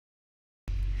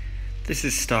This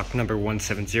is stock number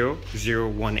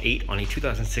 170018 on a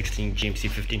 2016 GMC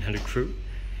 1500 Crew,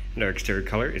 and our exterior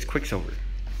color is Quicksilver.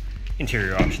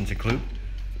 Interior options include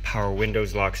power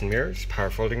windows, locks and mirrors, power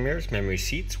folding mirrors, memory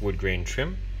seats, wood grain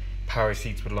trim, power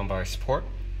seats with lumbar support,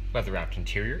 leather wrapped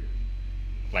interior,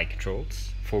 light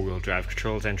controls, four-wheel drive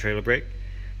controls and trailer brake,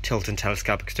 tilt and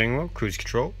telescopic steering wheel, cruise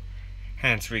control,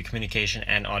 hands-free communication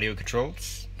and audio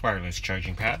controls, wireless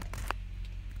charging pad,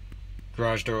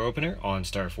 garage door opener,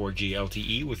 OnStar 4G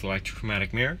LTE with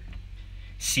electrochromatic mirror,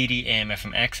 CD, AM,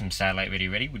 FM, XM satellite radio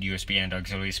ready with USB and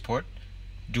auxiliary support,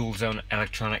 dual zone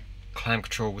electronic climate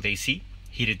control with AC,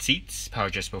 heated seats, power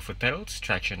adjustable foot pedals,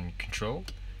 traction control,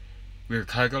 rear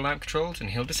cargo lamp controls,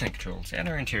 and hill descent controls. And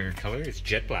our interior color is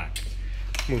jet black.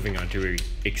 Moving on to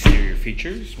exterior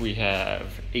features, we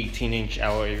have 18-inch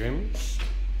alloy rims,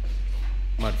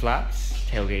 mud flaps,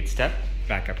 tailgate step,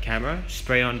 backup camera,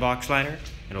 spray-on box liner,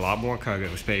 and a lot more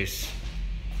cargo space.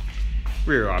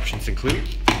 Rear options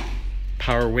include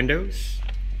power windows,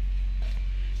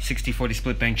 60/40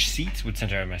 split bench seats with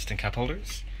center armrest and cup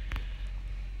holders,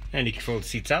 and you can fold the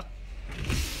seats up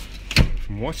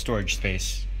for more storage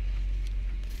space.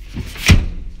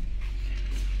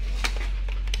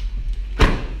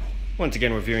 Once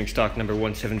again, we're viewing stock number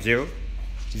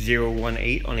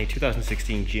 170018 on a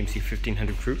 2016 GMC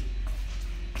 1500 Crew,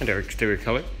 and our exterior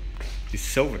color is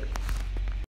silver.